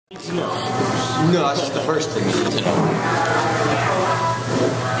to know? No, that's just the first thing you need to know.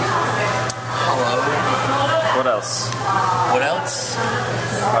 Hello. What else? What else?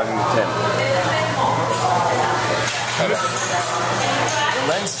 5 and 10. The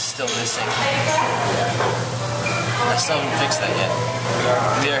lens is still missing. I still haven't fixed that yet.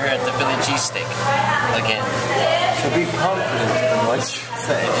 We are here at the Billy G Steak again. So be confident in what you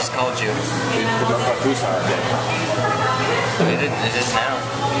say. I just called you. We put up our boots on it. It is now.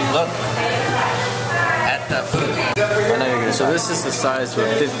 Look. At the food. So this is the size of a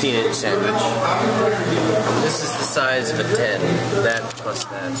 15-inch sandwich. This is the size of a 10. That plus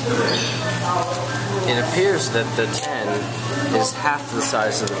that. It appears that the 10 is half the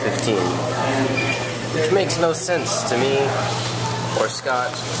size of the 15. Which makes no sense to me, or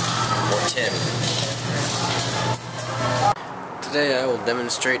Scott, or Tim. Today I will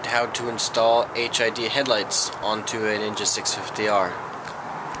demonstrate how to install HID headlights onto a Ninja 650R.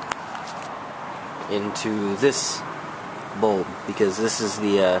 Into this bulb, because this is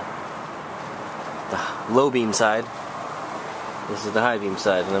the low beam side. This is the high beam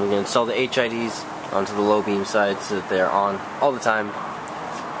side, and I'm going to install the HIDs onto the low beam side so that they're on all the time.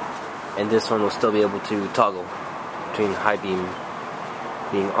 And this one will still be able to toggle between high beam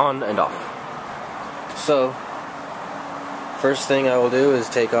being on and off. So, first thing I will do is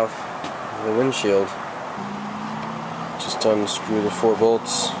take off the windshield. Just unscrew the 4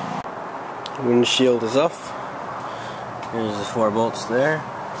 bolts. Windshield is off. There's the 4 bolts there.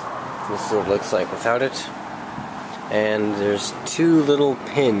 This is what it looks like without it. And there's 2 little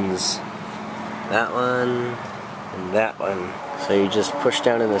pins. That one and that one. So you just push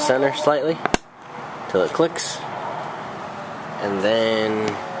down in the center slightly till it clicks, and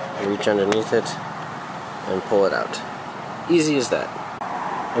then reach underneath it and pull it out. Easy as that.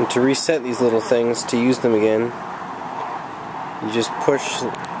 And to reset these little things, to use them again, you just push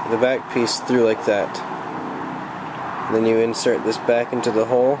the back piece through like that. And then you insert this back into the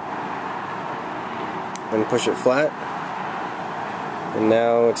hole and push it flat, and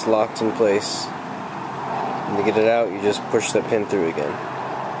now it's locked in place. And to get it out, you just push the pin through again.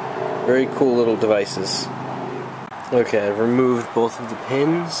 Very cool little devices. Okay, I've removed both of the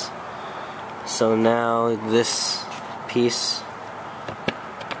pins. So now this piece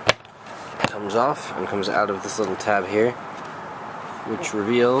comes off and comes out of this little tab here, which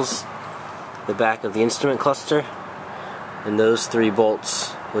reveals the back of the instrument cluster and those 3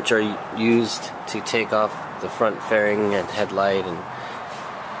 bolts, which are used to take off the front fairing and headlight, and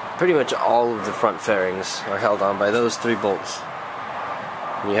pretty much all of the front fairings are held on by those 3 bolts.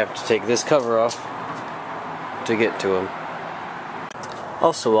 And you have to take this cover off to get to them.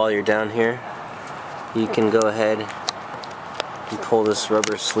 Also, while you're down here, you can go ahead and pull this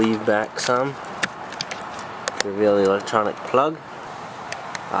rubber sleeve back some to reveal the electronic plug.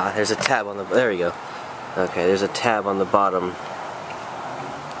 There's a tab on the, there we go. Okay, there's a tab on the bottom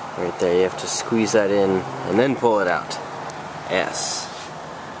right there. You have to squeeze that in and then pull it out. Yes.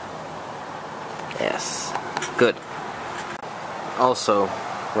 Yes. Good. Also,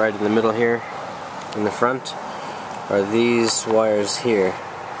 right in the middle here, in the front, are these wires here.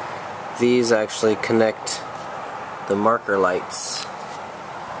 These actually connect the marker lights,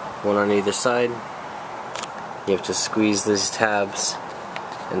 one on either side. You have to squeeze these tabs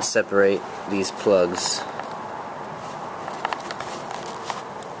and separate these plugs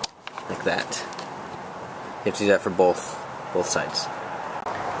like that. You have to do that for both sides.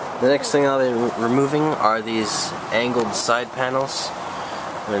 The next thing I'll be removing are these angled side panels,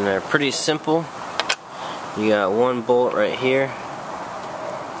 and they're pretty simple. You got 1 bolt right here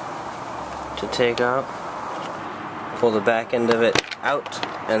to take out. Pull the back end of it out,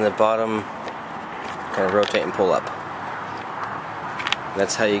 and the bottom kind of rotate and pull up.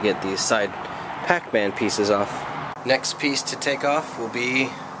 That's how you get these side Pac-Man pieces off. Next piece to take off will be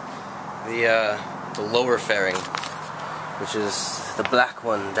the lower fairing, which is the black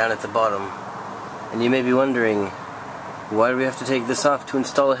one down at the bottom. And you may be wondering, why do we have to take this off to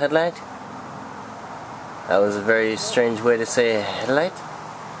install a headlight? That was a very strange way to say a headlight.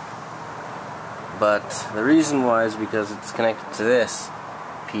 But the reason why is because it's connected to this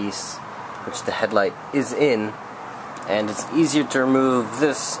piece, which the headlight is in, and it's easier to remove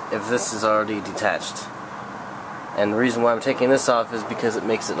this if this is already detached. And the reason why I'm taking this off is because it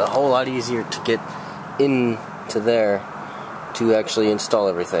makes it a whole lot easier to get into there to actually install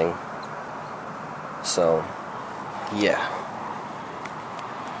everything. So, yeah.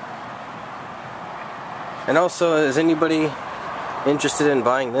 And also, is anybody interested in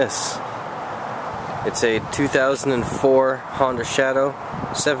buying this? It's a 2004 Honda Shadow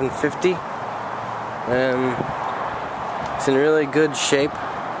 750. It's in really good shape.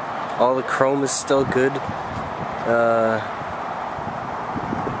 All the chrome is still good.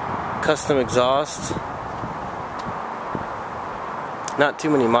 Custom exhaust. Not too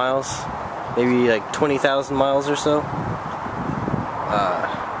many miles. Maybe like 20,000 miles or so.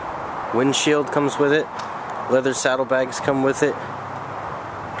 Windshield comes with it. Leather saddlebags come with it.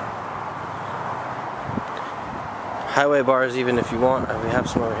 Highway bars, even if you want. We have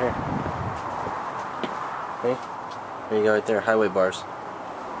some over here. Okay, there you go, right there. Highway bars.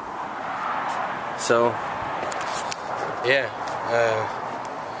 So, yeah,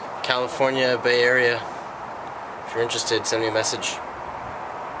 California, Bay Area. If you're interested, send me a message.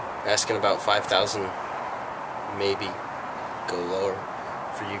 Asking about 5,000, maybe go lower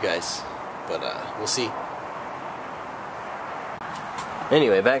for you guys, but we'll see.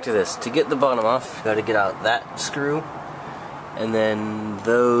 Anyway, back to this. To get the bottom off, you gotta get out that screw, and then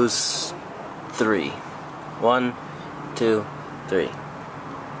those 3. 1, 2, 3.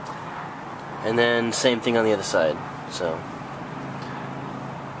 And then same thing on the other side. So,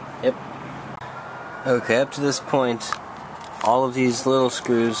 yep. Okay, up to this point, all of these little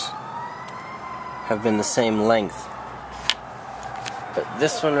screws have been the same length. But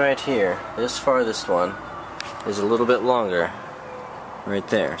this one right here, this farthest one, is a little bit longer. Right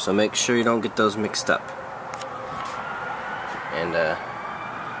there. So make sure you don't get those mixed up. And yeah,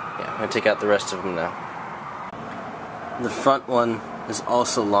 I'm going to take out the rest of them now. The front one is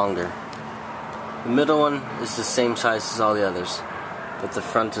also longer. The middle one is the same size as all the others, but the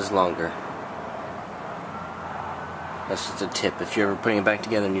front is longer. That's just a tip if you're ever putting it back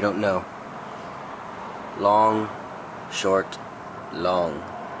together and you don't know. Long, short, long.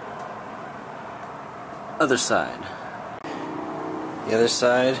 Other side. The other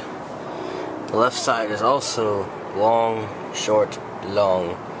side, the left side is also long, short,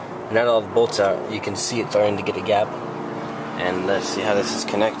 long. And now that all the bolts out, you can see it starting to get a gap. And let's see how this is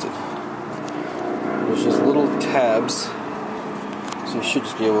connected. There's just little tabs, so you should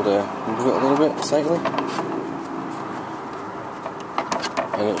just be able to move it a little bit slightly.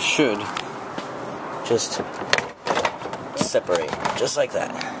 And it should just separate, just like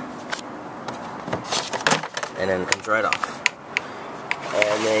that. And then it comes right off.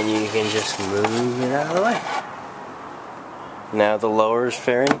 And then you can just move it out of the way. Now the lower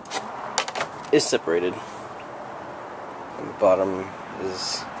fairing is separated. And the bottom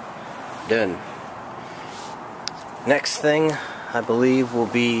is done. Next thing, I believe, will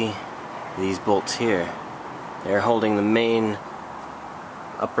be these bolts here. They're holding the main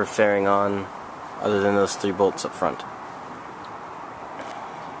upper fairing on, other than those 3 bolts up front.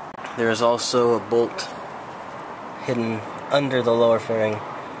 There is also a bolt hidden under the lower fairing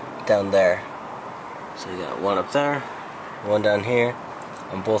down there. So you got one up there, one down here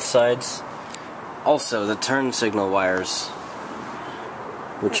on both sides. Also the turn signal wires,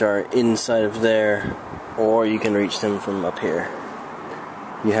 which are inside of there, or you can reach them from up here.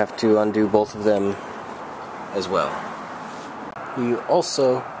 You have to undo both of them as well. You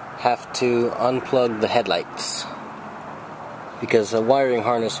also have to unplug the headlights, because a wiring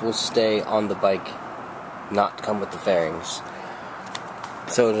harness will stay on the bike, not come with the fairings.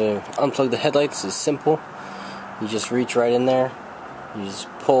 So to unplug the headlights is simple. You just reach right in there, you just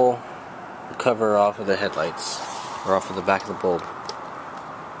pull the cover off of the headlights, or off of the back of the bulb.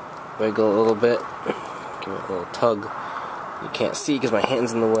 Wiggle a little bit, give it a little tug. You can't see because my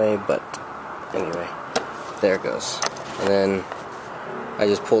hand's in the way, but anyway, there it goes. And then I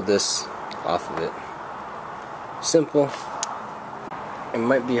just pulled this off of it. Simple. It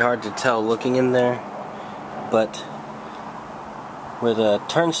might be hard to tell looking in there, but where the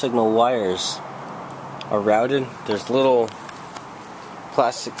turn signal wires are routed, there's little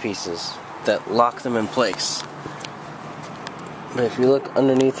plastic pieces that lock them in place. But if you look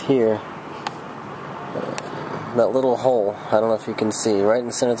underneath here, that little hole, I don't know if you can see, right in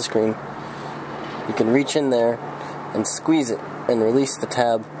the center of the screen, you can reach in there and squeeze it and release the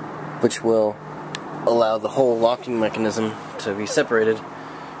tab, which will allow the whole locking mechanism to be separated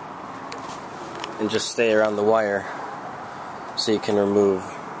and just stay around the wire, so you can remove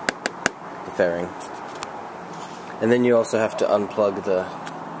the fairing. And then you also have to unplug the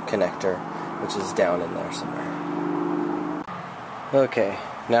connector, which is down in there somewhere. Okay,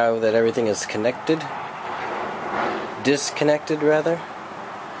 now that everything is disconnected rather,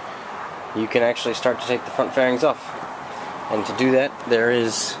 you can actually start to take the front fairings off. And to do that, there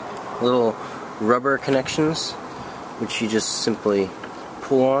is little rubber connections, which you just simply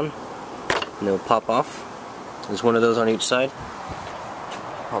pull on and they'll pop off. There's one of those on each side.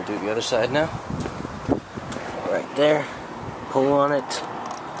 I'll do the other side now. Right there. Pull on it.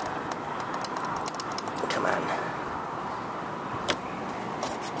 Come on.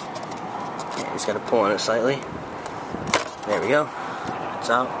 Just gotta pull on it slightly. There we go.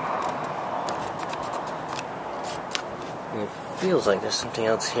 It's out. And it feels like there's something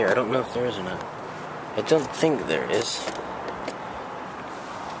else here. I don't know if there is or not. I don't think there is.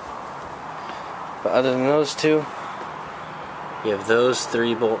 But other than those two, you have those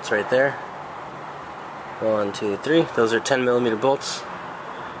 3 bolts right there. 1, 2, 3. Those are 10mm bolts.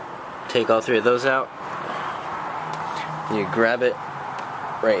 Take all 3 of those out. You grab it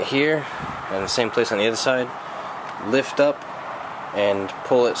right here, and the same place on the other side. Lift up and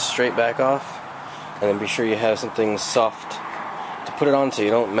pull it straight back off. And then be sure you have something soft to put it on so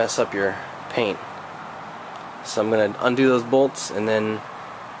you don't mess up your paint. So I'm going to undo those bolts and then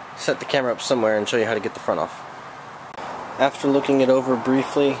set the camera up somewhere and show you how to get the front off. After looking it over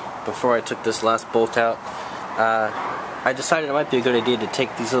briefly, before I took this last bolt out, I decided it might be a good idea to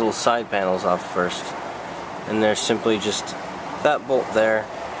take these little side panels off first. And they're simply just that bolt there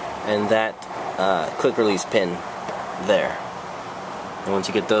and that quick release pin there. And once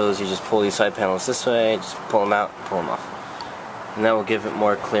you get those, you just pull these side panels this way, just pull them out, pull them off. And that will give it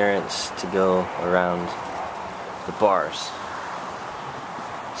more clearance to go around the bars.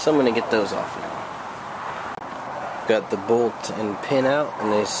 So I'm going to get those off now. Got the bolt and pin out,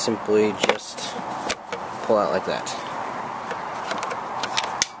 and they simply just pull out like that.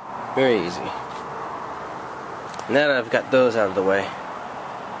 Very easy. Now that I've got those out of the way,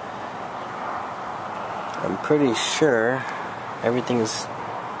 I'm pretty sure everything's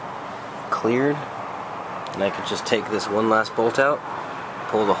cleared, and I could just take this one last bolt out,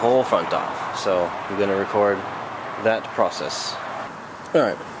 pull the whole front off. So I'm going to record that process.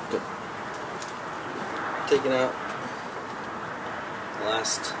 Alright, good. Taking out the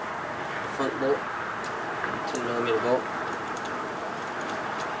last front bolt, 10mm bolt.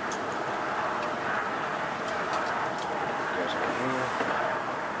 Goes right here.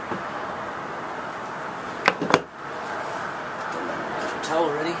 Towel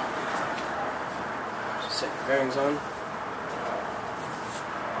ready. Just set your bearings on.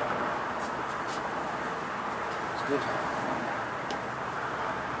 It's good.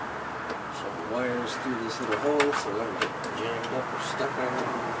 Shove the wires through this little hole so they don't get jammed up or stuck on it.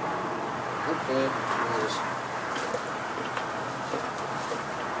 Hopefully, there's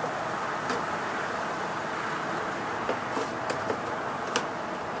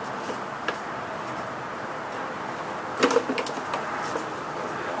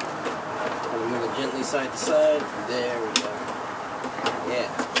gently side to side. There we go. Yeah,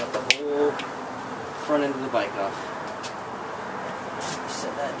 got the whole front end of the bike off.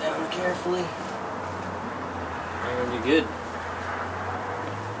 Set that down carefully. And you're good.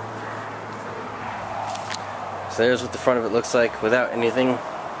 So there's what the front of it looks like without anything.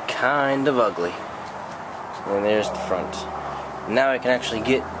 Kind of ugly. And there's the front. Now I can actually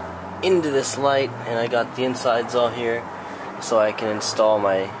get into this light, and I got the insides all here so I can install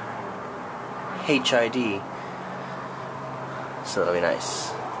my HID, so that'll be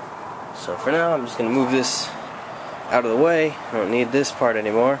nice. So for now I'm just going to move this out of the way. I don't need this part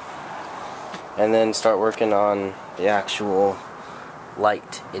anymore, and then start working on the actual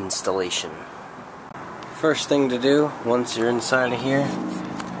light installation. First thing to do once you're inside of here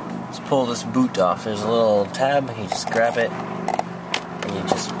is pull this boot off. There's a little tab, you just grab it and you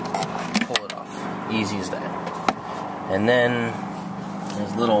just pull it off. Easy as that. And then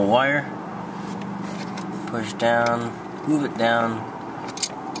there's a little wire. Push down, move it down,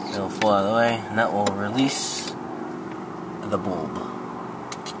 it'll fall out of the way, and that will release the bulb.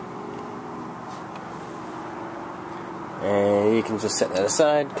 And you can just set that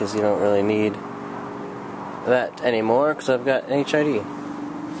aside because you don't really need that anymore because I've got an HID.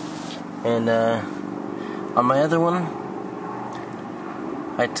 And on my other one,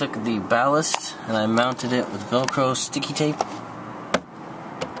 I took the ballast and I mounted it with Velcro sticky tape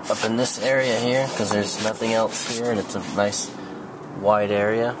up in this area here because there's nothing else here and it's a nice wide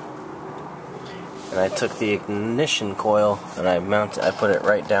area. And I took the ignition coil and I put it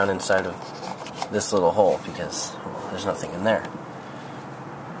right down inside of this little hole because there's nothing in there.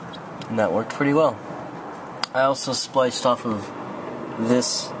 And that worked pretty well. I also spliced off of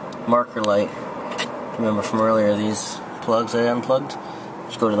this marker light. Remember from earlier, these plugs I unplugged?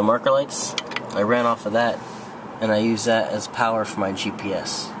 Just go to the marker lights. I ran off of that and I use that as power for my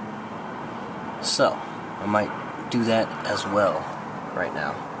GPS. So, I might do that as well right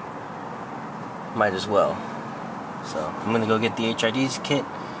now. Might as well. So, I'm going to go get the HIDs kit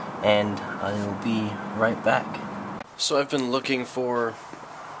and I will be right back. So I've been looking for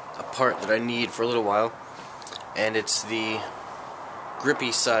a part that I need for a little while, and it's the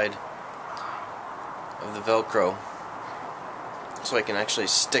grippy side of the Velcro, so I can actually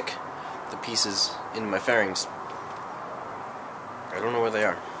stick the pieces in my fairings. I don't know where they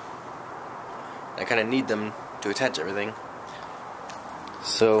are. I kind of need them to attach everything.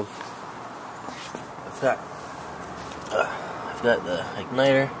 So I've got the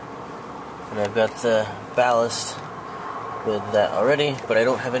igniter and I've got the ballast with that already, but I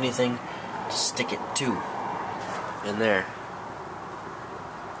don't have anything to stick it to in there.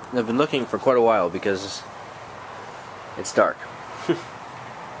 And I've been looking for quite a while because it's dark. The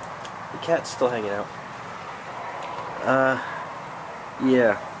cat's still hanging out.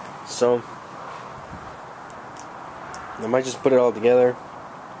 Yeah, so I might just put it all together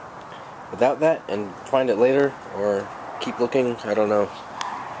without that and find it later, or keep looking. I don't know.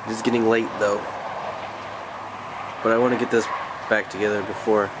 It's getting late though, but I want to get this back together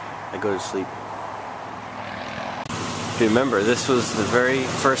before I go to sleep. If you remember, this was the very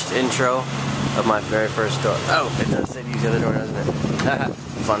first intro of my very first door. Oh, it does say to use the other door, doesn't it?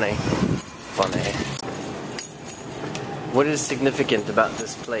 Funny. Funny. What is significant about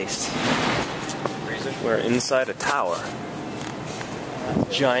this place? We're inside a tower.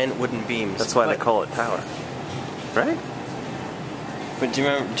 Giant wooden beams. That's why they call it tower. Right? But do you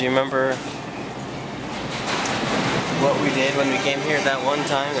remember what we did when we came here that one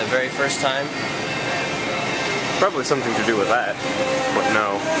time, the very first time? Probably something to do with that, but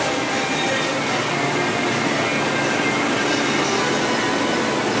no.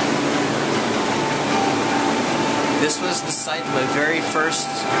 This was the site of my very first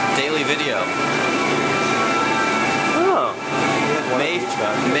daily video. Oh. May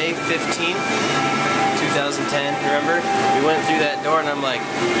 15th, 2010, remember? We went through that door and I'm like,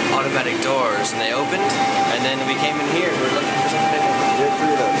 automatic doors, and they opened, and then we came in here and we were looking for something to do. There are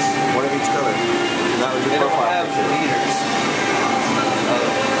 3 of those, one of each color. And that was your They don't profile have picture. leaders.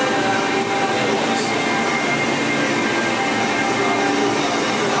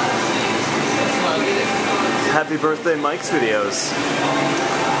 Happy birthday, Mike's videos.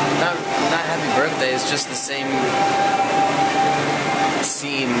 Not happy birthday, it's just the same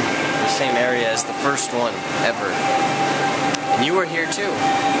scene, the same area as the first one ever. And you were here too.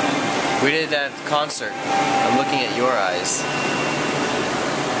 We did that concert. I'm looking at your eyes.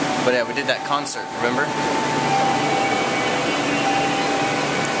 But yeah, we did that concert, remember?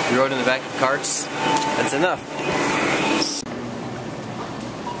 We rode in the back of carts. That's enough.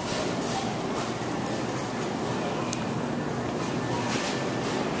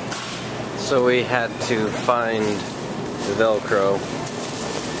 So we had to find the Velcro.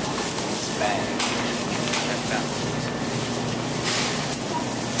 This bag.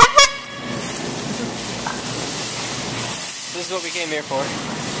 This is what we came here for.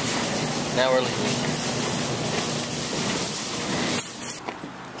 Now we're leaving.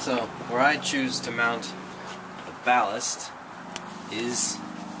 So, where I choose to mount the ballast is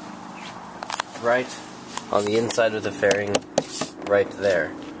right on the inside of the fairing, right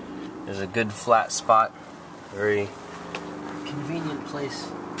there. There's a good flat spot, very convenient place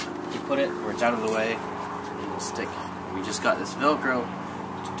to put it where it's out of the way and it'll stick. We just got this Velcro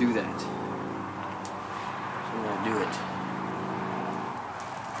to do that. So we're going to do it.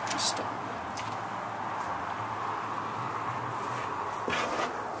 Stop.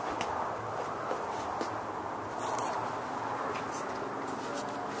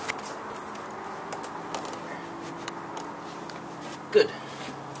 Good.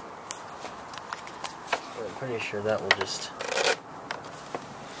 I'm pretty sure that will just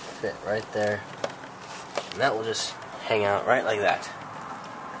fit right there. And that will just hang out right like that.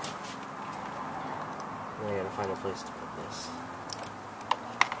 Now I gotta find a place to put this.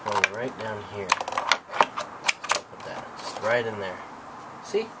 Probably right down here. So I'll put that just right in there.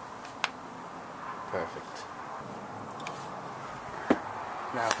 See? Perfect.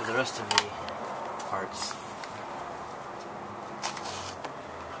 Now for the rest of the parts.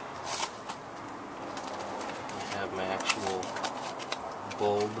 My actual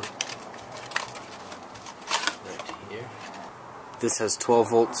bulb right here. This has 12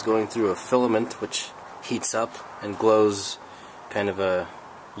 volts going through a filament which heats up and glows kind of a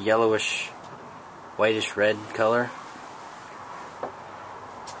yellowish, whitish red color.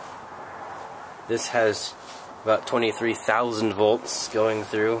 This has about 23,000 volts going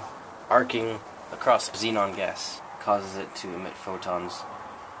through, arcing across xenon gas, causes it to emit photons.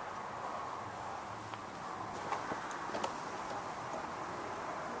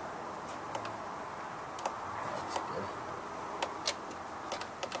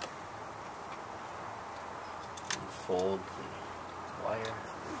 Fold the wire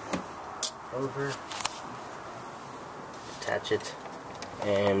over, attach it,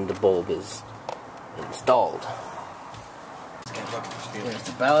 and the bulb is installed. There's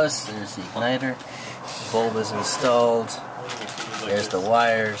the ballast, there's the igniter, the bulb is installed, there's the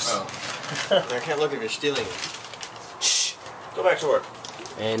wires. I can't look if you're stealing it. Shh. Go back to work.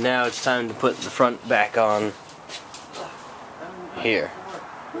 And now it's time to put the front back on here.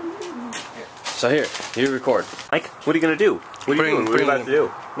 So here, you record. Mike, what are you gonna do? What are you doing? What are you about to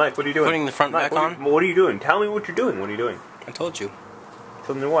do? Mike, what are you doing? Putting the front Mike, back on. What are you doing? Tell me what you're doing. What are you doing? I told you.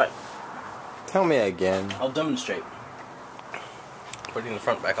 Tell me what? Tell me again. I'll demonstrate. Putting the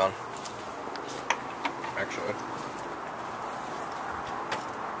front back on. Actually.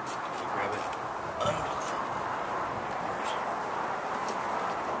 Grab it.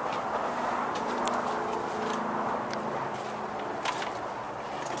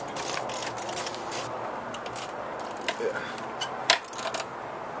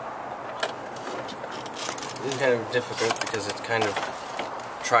 This is kind of difficult because it kind of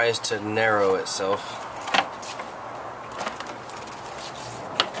tries to narrow itself.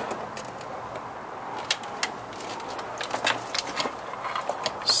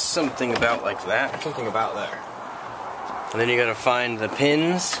 Something about like that. Something about there. And then you gotta find the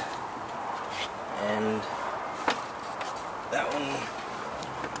pins, and that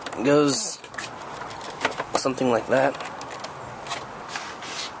one goes something like that.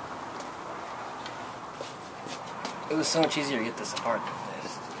 It was so much easier to get this apart than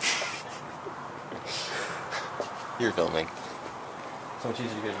this. You're filming. So much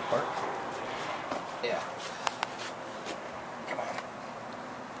easier to get it apart? Yeah. Come on.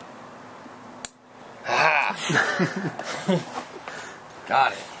 Ah!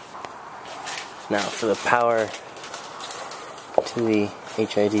 Got it. Now for the power to the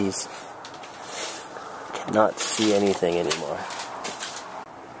HIDs. Cannot see anything anymore.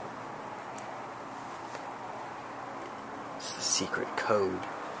 It's the secret code.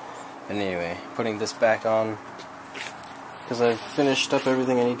 And anyway, putting this back on because I've finished up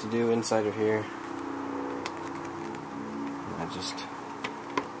everything I need to do inside of here. And that just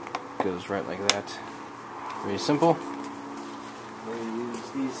goes right like that. Very simple. We use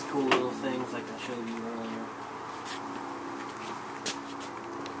these cool little things like I showed you earlier.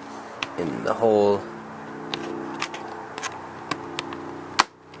 In the hole.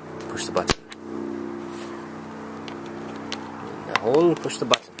 Push the button. In the hole, push the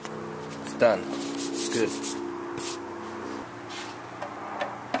button. It's done. It's good.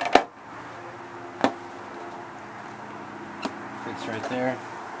 Fits right there.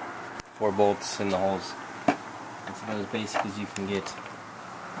 4 bolts in the holes. That's about as basic as you can get.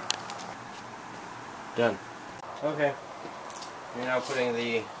 Done. Okay. You're now putting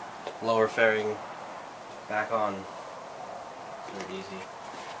the lower fairing back on. Very easy.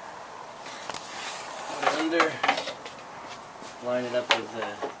 Put it under. Line it up with the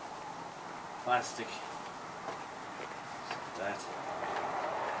plastic. Like that.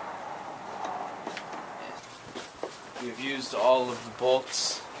 We've used all of the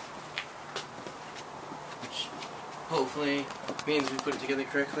bolts, which hopefully means we put it together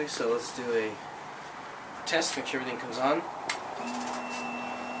correctly. So let's do a test, make sure everything comes on.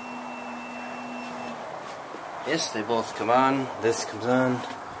 Yes, they both come on. This comes on.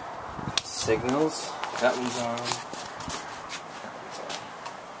 Signals. That one's on. That one's on.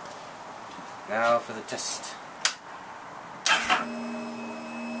 Now for the test.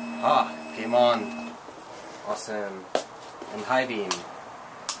 Ah, came on. Awesome. And high beam.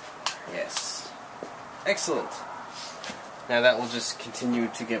 Yes. Excellent. Now that will just continue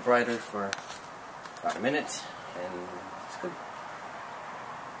to get brighter for about a minute, and it's good.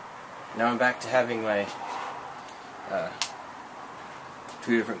 Now I'm back to having my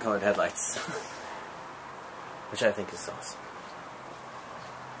 2 different colored headlights, which I think is awesome.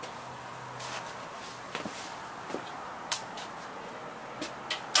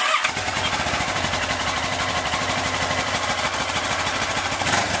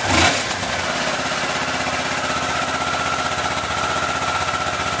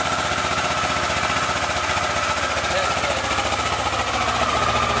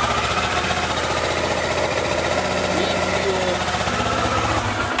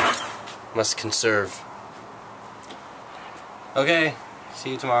 Must conserve. Okay,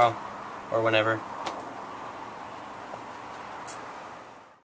 see you tomorrow, or whenever.